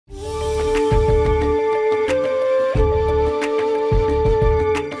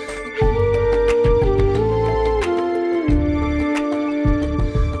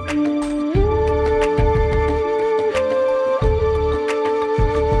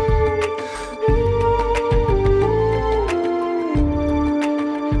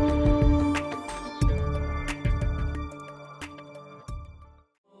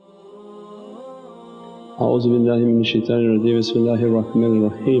A'udhu billahi minash shaitanir rajeem. Bismillahir Rahmanir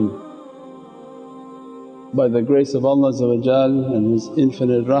Rahim. By the grace of Allah and His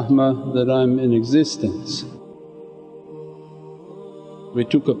infinite rahmah that I'm in existence. We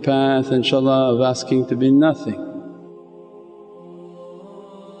took a path inshaAllah of asking to be nothing,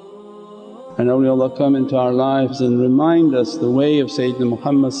 and awliyaullah come into our lives and remind us the way of Sayyidina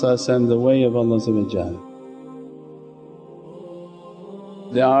Muhammad, the way of Allah.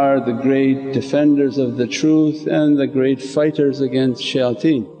 They are the great defenders of the truth and the great fighters against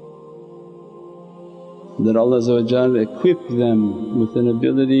shayateen, that Allah equipped them with an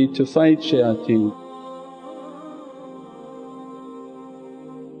ability to fight shayateen,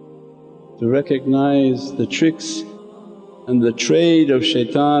 to recognize the tricks and the trade of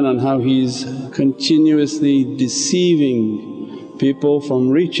shaitan and how he's continuously deceiving people from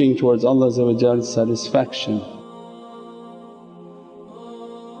reaching towards Allah's satisfaction.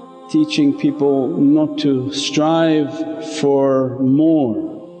 Teaching people not to strive for more,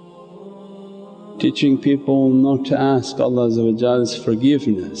 teaching people not to ask Allah's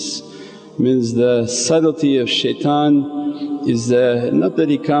forgiveness. Means the subtlety of shaitan is not that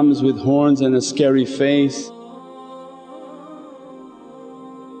he comes with horns and a scary face,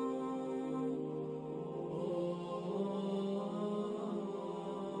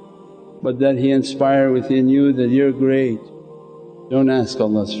 but that he inspire within you that you're great, don't ask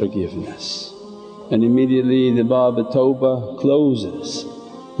Allah's forgiveness. And immediately the bab at-tawbah closes.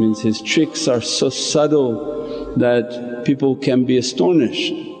 Means his tricks are so subtle that people can be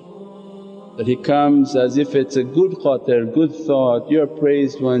astonished. That he comes as if it's a good khatir, good thought, you're a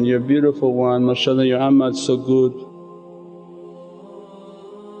praised one, you're a beautiful one, mashaAllah your amal so good.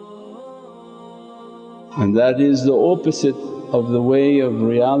 And that is the opposite of the way of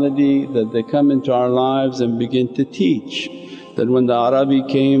reality, that they come into our lives and begin to teach. That when the Arabi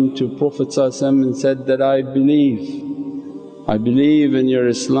came to Prophet and said that, I believe in your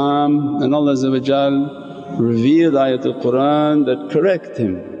Islam, and Allah revealed ayatul Qur'an that correct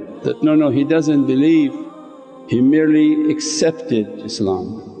him, that no, he doesn't believe, he merely accepted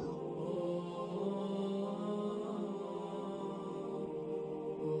Islam.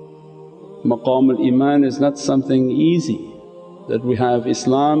 Maqam al-iman is not something easy, that we have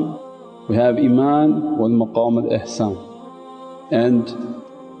Islam, we have iman wal maqam al-ihsan. And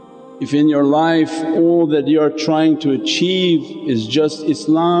if in your life all that you are trying to achieve is just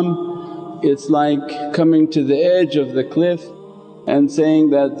Islam, it's like coming to the edge of the cliff and saying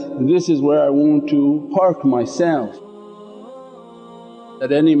that, this is where I want to park myself.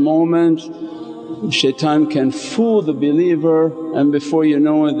 At any moment shaitan can fool the believer and before you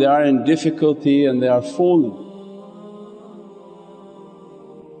know it they are in difficulty and they are falling.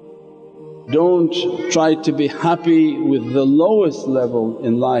 Don't try to be happy with the lowest level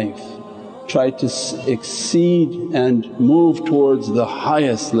in life, try to exceed and move towards the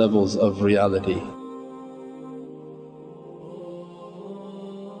highest levels of reality.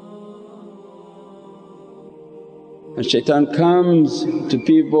 And shaitan comes to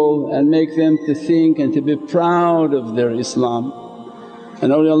people and make them to think and to be proud of their Islam.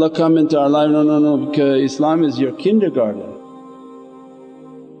 And awliyaullah come into our life, no, because Islam is your kindergarten.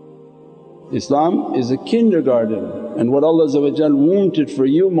 Islam is a kindergarten, and what Allah wanted for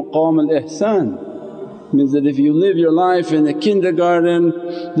you maqam al-ihsan. Means that if you live your life in a kindergarten,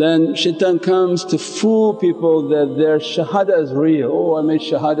 then shaitan comes to fool people that their shahada is real. Oh, I made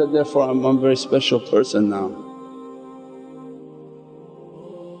shahada, therefore I'm a very special person now.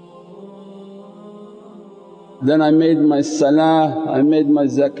 Then I made my salah, I made my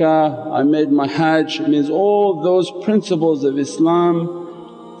zakah, I made my hajj. Means all those principles of Islam,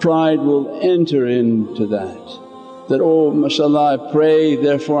 pride will enter into that. That, oh mashaAllah I pray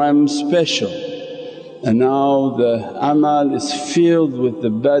therefore I'm special. And now the amal is filled with the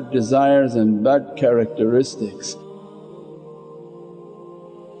bad desires and bad characteristics.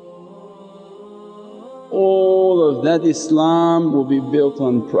 All of that Islam will be built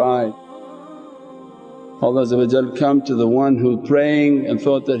on pride. Allah come to the one who praying and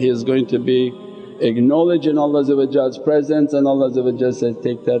thought that he is going to be acknowledged in Allah's presence, and Allah said,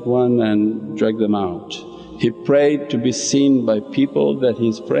 take that one and drag them out. He prayed to be seen by people that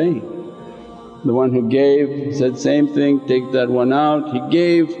he's praying. The one who gave said same thing, take that one out. He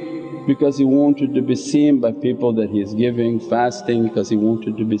gave because he wanted to be seen by people that he is giving, fasting because he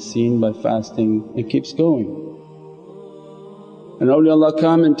wanted to be seen by fasting. It keeps going. And awliyaullah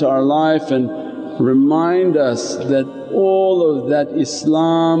come into our life and remind us that all of that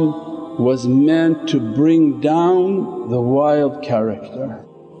Islam was meant to bring down the wild character.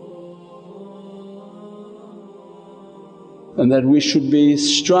 and that we should be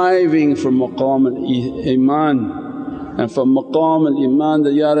striving for maqam al-iman, and from maqam al-iman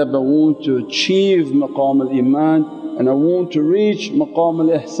that, Ya Rabbi, I want to achieve maqam al-iman and I want to reach maqam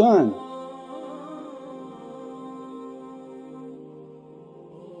al-ihsan.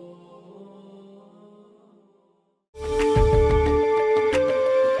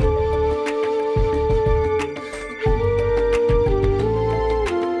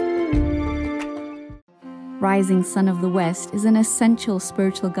 Rising Sun of the West is an essential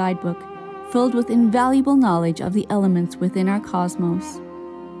spiritual guidebook filled with invaluable knowledge of the elements within our cosmos.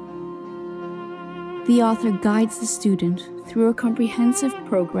 The author guides the student through a comprehensive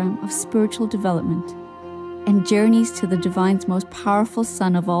program of spiritual development and journeys to the Divine's most powerful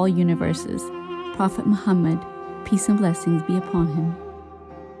Son of all universes, Prophet Muhammad, peace and blessings be upon him.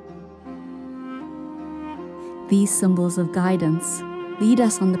 These symbols of guidance lead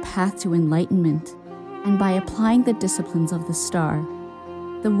us on the path to enlightenment, and by applying the disciplines of the star,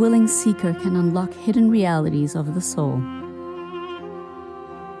 the willing seeker can unlock hidden realities of the soul.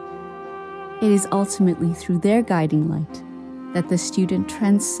 It is ultimately through their guiding light that the student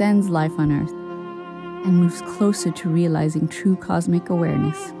transcends life on earth and moves closer to realizing true cosmic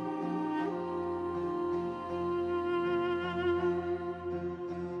awareness.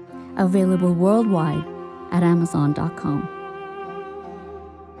 Available worldwide at Amazon.com.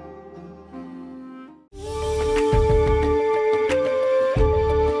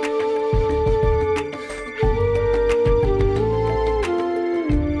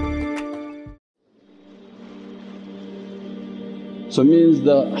 So it means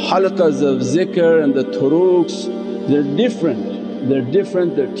the halaqas of zikr and the turuqs, they're different.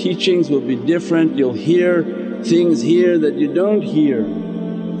 Their teachings will be different. You'll hear things here that you don't hear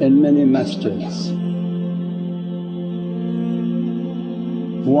in many masjids.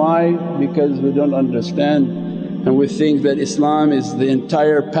 Why? Because we don't understand and we think that Islam is the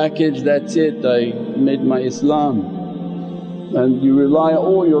entire package, that's it, I made my Islam. And you rely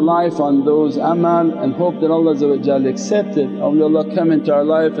all your life on those amal and hope that Allah accept it. Awliyaullah come into our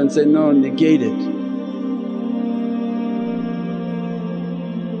life and say, no, negate it.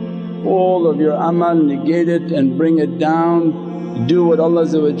 All of your amal, negate it and bring it down, do what Allah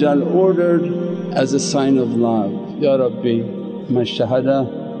ordered as a sign of love. Ya Rabbi, my shahada,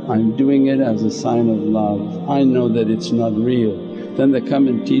 I'm doing it as a sign of love, I know that it's not real. Then they come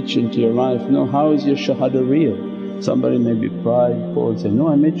and teach into your life, no, how is your shahada real? Somebody may be prideful and say, no,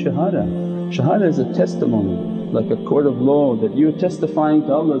 I made shahada. Shahada is a testimony, like a court of law, that you're testifying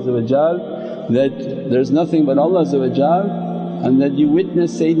to Allah that there's nothing but Allah and that you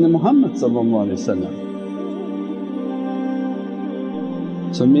witness Sayyidina Muhammad. So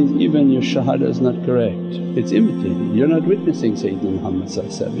it means even your shahada is not correct, it's imitated, you're not witnessing Sayyidina Muhammad.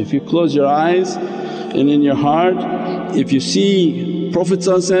 If you close your eyes and in your heart, if you see Prophet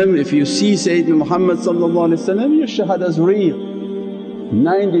if you see Sayyidina Muhammad your shahada is real.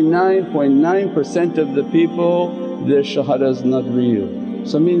 99.9% of the people their shahada is not real.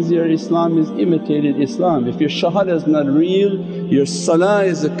 So it means your Islam is imitated Islam. If your shahada is not real, your salah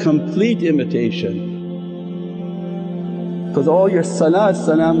is a complete imitation. Because all your salah,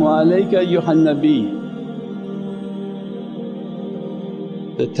 as-salamu alayka ayyuhan nabi.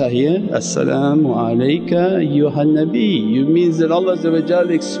 The tahiyyat, as-salamu alayka ayyuhan nabi, you means that Allah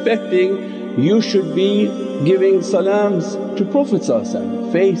expecting you should be giving salams to Prophet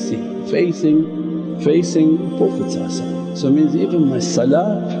facing Prophet. So it means even my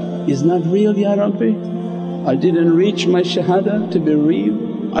salah is not real, Ya Rabbi. I didn't reach my shahada to be real,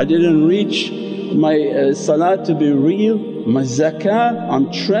 I didn't reach my salah to be real. My zakah, I'm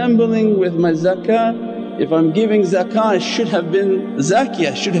trembling with my zakah. If I'm giving zakah I should have been zaki,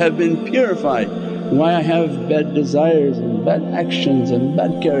 I should have been purified. Why I have bad desires and bad actions and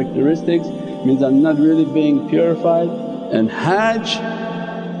bad characteristics means I'm not really being purified. And Hajj,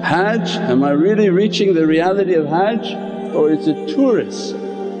 am I really reaching the reality of Hajj or it's a tourist?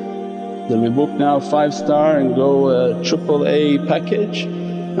 Then we book now 5-star and go AAA package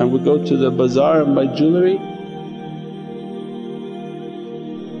and we go to the bazaar and buy jewellery.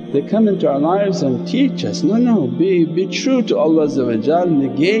 They come into our lives and teach us, no, be true to Allah,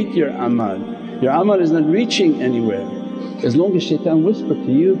 negate your amal. Your amal is not reaching anywhere. As long as shaitan whisper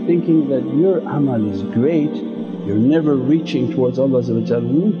to you thinking that your amal is great, you're never reaching towards Allah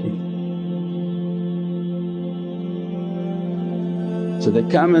wanting. So they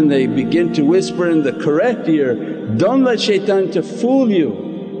come and they begin to whisper in the correct ear, don't let shaitan to fool you.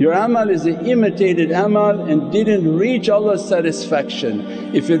 Your amal is an imitated amal and didn't reach Allah's satisfaction.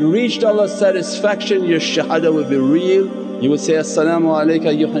 If it reached Allah's satisfaction your shahada would be real. You would say, as-salamu alayka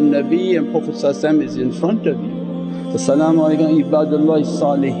ayyuhan nabi and Prophet is in front of you. As-salamu alaykum ibadallahi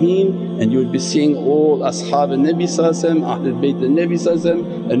salihin, and you would be seeing all ashab al-Nabi ahlul bayt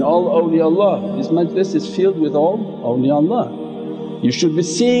al-Nabi and all awliyaullah. This majlis is filled with all awliyaullah. You should be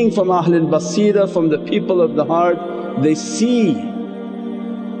seeing from ahlul basira, from the people of the heart, they see.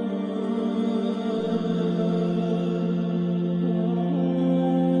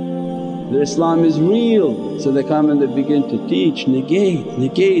 Their Islam is real, so they come and they begin to teach,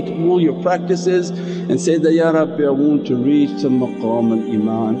 negate all your practices and say that, Ya Rabbi, I want to reach to maqam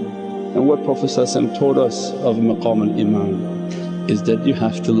al-iman. And what Prophet taught us of maqam al-iman is that you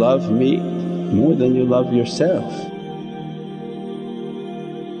have to love me more than you love yourself.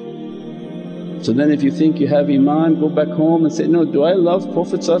 So then if you think you have iman, go back home and say, no, do I love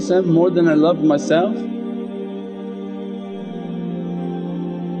Prophet more than I love myself?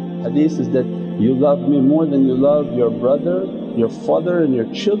 Hadith is that, you love me more than you love your brother, your father and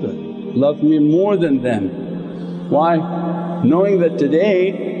your children. Love me more than them. Why? Knowing that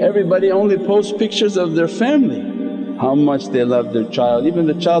today everybody only posts pictures of their family, how much they love their child, even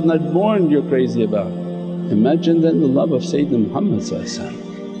the child not born you're crazy about. Imagine then the love of Sayyidina Muhammad,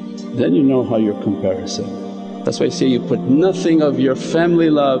 then you know how your comparison. That's why I say you put nothing of your family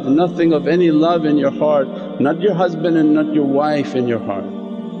love, nothing of any love in your heart, not your husband and not your wife in your heart.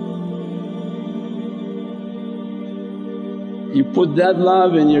 You put that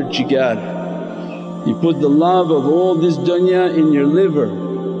love in your jigar, you put the love of all this dunya in your liver,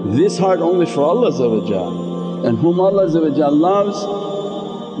 this heart only for Allah, and whom Allah loves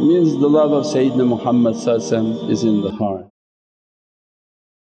means the love of Sayyidina Muhammad is in the heart.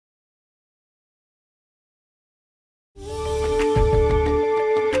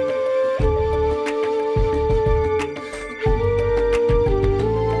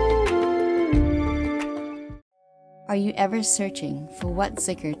 Are you ever searching for what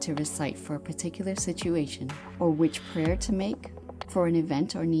zikr to recite for a particular situation or which prayer to make for an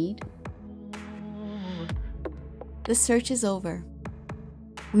event or need? The search is over.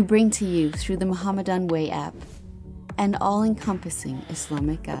 We bring to you through the Muhammadan Way app an all-encompassing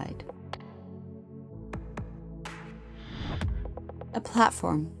Islamic guide. A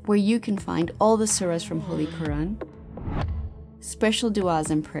platform where you can find all the surahs from Holy Quran, special du'as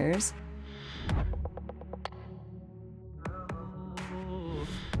and prayers,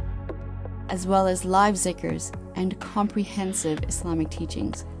 as well as live zikrs and comprehensive Islamic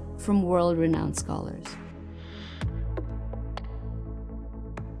teachings from world-renowned scholars.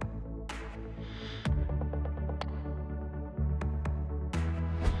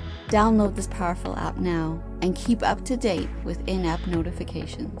 Download this powerful app now and keep up to date with in-app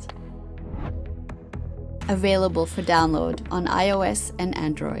notifications. Available for download on iOS and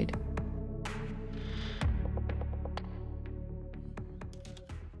Android.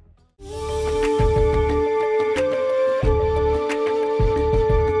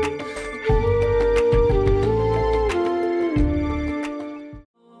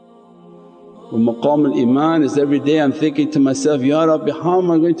 Maqam al-iman is every day I'm thinking to myself, Ya Rabbi, how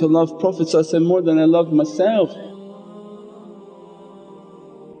am I going to love Prophet more than I love myself?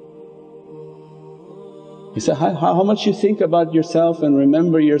 You say, how much you think about yourself and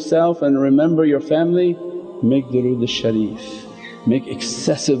remember your family? Make durood al-sharif, make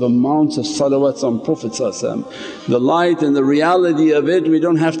excessive amounts of salawats on Prophet. The light and the reality of it, we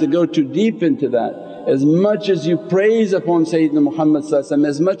don't have to go too deep into that. As much as you praise upon Sayyidina Muhammad,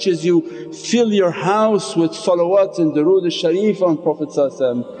 as much as you fill your house with salawats and durood al-sharif on Prophet,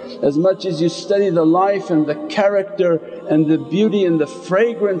 as much as you study the life and the character and the beauty and the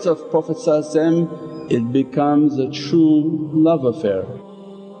fragrance of Prophet, it becomes a true love affair.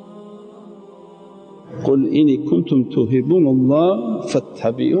 قُلْ إِنِ كُنْتُمْ تُحِبُّونَ اللَّهَ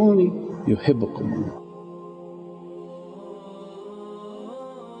فَاتَّبِعُونِي يُحِبُّكُمُ اللَّهُ.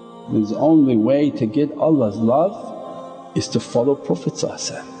 The only way to get Allah's love is to follow Prophet,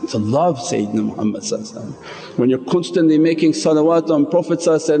 to love Sayyidina Muhammad. When you're constantly making salawat on Prophet,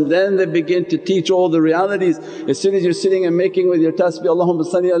 then they begin to teach all the realities. As soon as you're sitting and making with your tasbih, Allahumma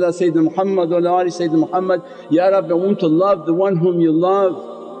salli ala Sayyidina Muhammad wa ala ali Sayyidina Muhammad, Ya Rabbi, I want to love the one whom you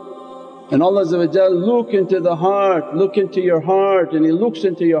love. And Allah look into the heart, look into your heart, and He looks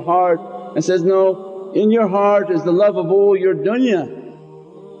into your heart and says, no, in your heart is the love of all your dunya.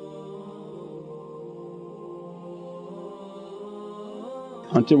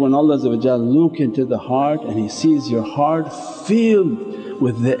 Until when Allah look into the heart and He sees your heart filled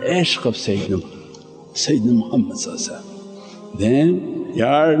with the ishq of Sayyidina Muhammad, then you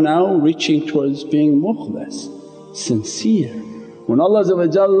are now reaching towards being mukhlas, sincere. When Allah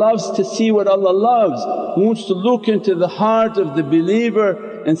loves to see what Allah loves, wants to look into the heart of the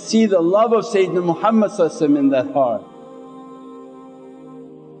believer and see the love of Sayyidina Muhammad in that heart.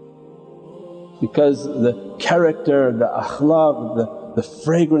 Because the character, the akhlaq, the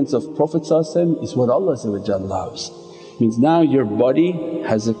fragrance of Prophet is what Allah loves. Means now your body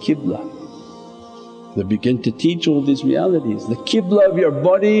has a qibla. They begin to teach all these realities. The qibla of your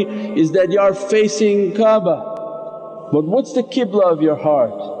body is that you are facing Kaaba. But what's the qibla of your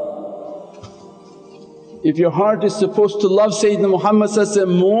heart? If your heart is supposed to love Sayyidina Muhammad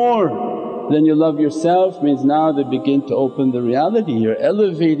more than you love yourself, means now they begin to open the reality. You're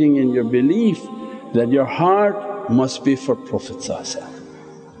elevating in your belief that your heart must be for Prophet.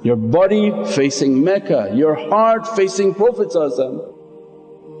 Your body facing Mecca, your heart facing Prophet.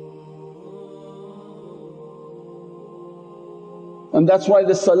 And that's why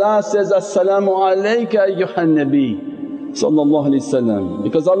the salah says, As-salamu alayka ayyuhan nabi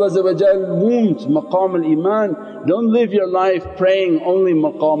because Allah wounds maqam al-iman. Don't live your life praying only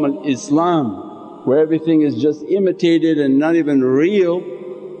maqam al-Islam where everything is just imitated and not even real,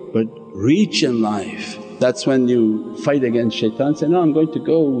 but reach in life. That's when you fight against shaitan, say, no, I'm going to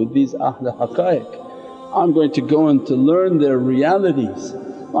go with these ahlul haqaiq, I'm going to go and to learn their realities,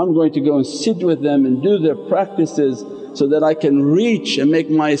 I'm going to go and sit with them and do their practices so that I can reach and make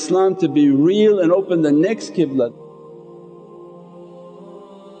my Islam to be real and open the next qibla.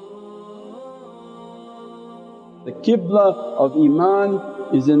 The qibla of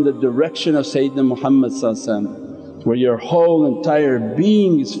iman is in the direction of Sayyidina Muhammad where your whole entire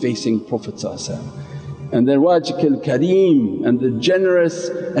being is facing Prophet. And the wajhil kareem and the generous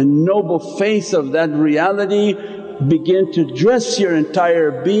and noble face of that reality begin to dress your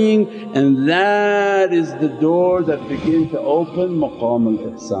entire being, and that is the door that begin to open maqam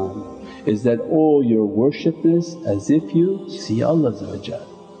al-ihsan. Is that all your worshipness as if you see Allah.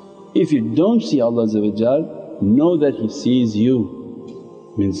 If you don't see Allah, know that He sees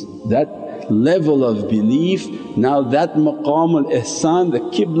you. Means that level of belief, now that maqam al-ihsan, the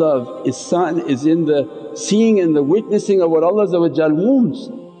qibla of ihsan is in the seeing and the witnessing of what Allah wants.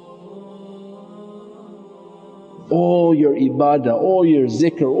 All your ibadah, all your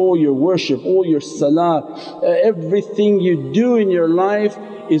zikr, all your worship, all your salah, everything you do in your life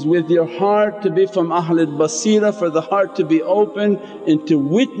is with your heart to be from ahlul basira, for the heart to be open and to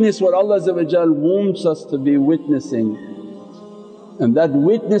witness what Allah wants us to be witnessing. And that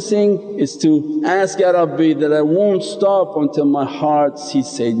witnessing is to ask, Ya Rabbi, that I won't stop until my heart sees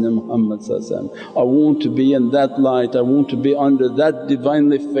Sayyidina Muhammad. I want to be in that light, I want to be under that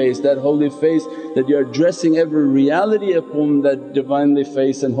Divinely face, that holy face that you're addressing every reality upon that Divinely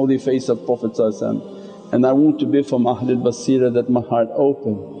face and holy face of Prophet. And I want to be from ahlul basira, that my heart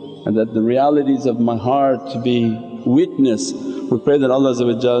open and that the realities of my heart to be witnessed. We pray that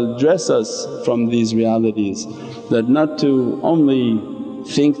Allah dress us from these realities, that not to only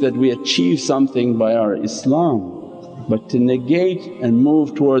think that we achieve something by our Islam, but to negate and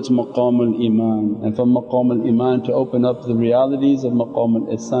move towards maqam al-iman, and from maqam al-iman to open up the realities of maqam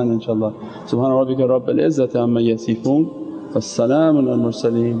al-ihsan inshaAllah. Subhana rabbika rabbil izzati amma yasifoon, was-salamun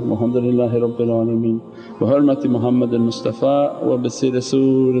al-mursaleen, walhamdulillahi rabbil alameen. Bi hurmati Muhammad al-Mustafa wa bi siri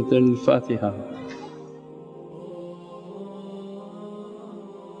Surat al-Fatiha.